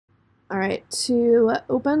All right, to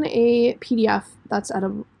open a PDF that's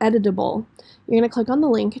editable, you're going to click on the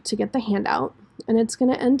link to get the handout, and it's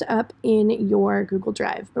going to end up in your Google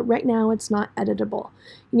Drive. But right now it's not editable.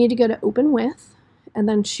 You need to go to Open With and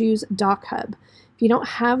then choose DocHub. If you don't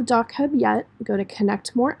have DocHub yet, go to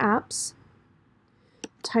Connect More Apps,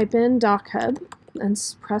 type in DocHub, and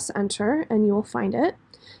press Enter, and you will find it.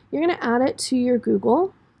 You're going to add it to your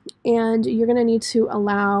Google, and you're going to need to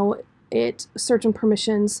allow it certain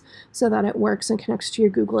permissions so that it works and connects to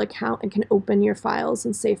your Google account and can open your files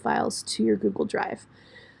and save files to your Google Drive.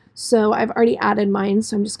 So I've already added mine,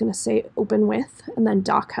 so I'm just going to say Open With and then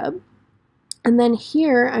DocHub. And then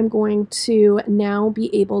here I'm going to now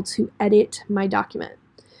be able to edit my document.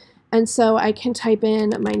 And so I can type in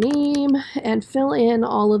my name and fill in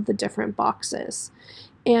all of the different boxes.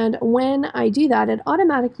 And when I do that, it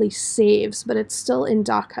automatically saves, but it's still in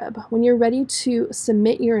DocHub. When you're ready to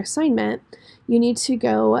submit your assignment, you need to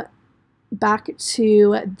go back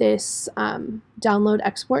to this Download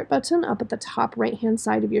Export button up at the top right-hand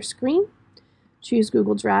side of your screen. Choose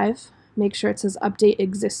Google Drive. Make sure it says Update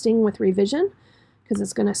Existing with Revision, because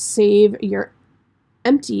it's going to save your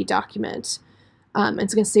empty document.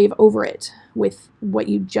 It's going to save over it with what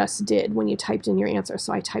you just did when you typed in your answer.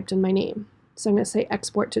 So I typed in my name. So I'm going to say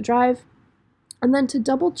Export to Drive. And then to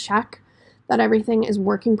double check that everything is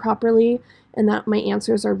working properly and that my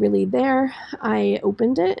answers are really there, I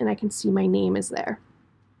opened it and I can see my name is there.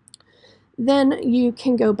 Then you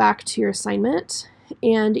can go back to your assignment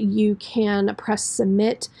and you can press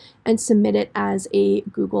Submit and submit it as a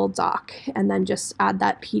Google Doc, and then just add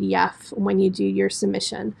that PDF when you do your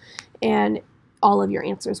submission, and all of your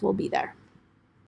answers will be there.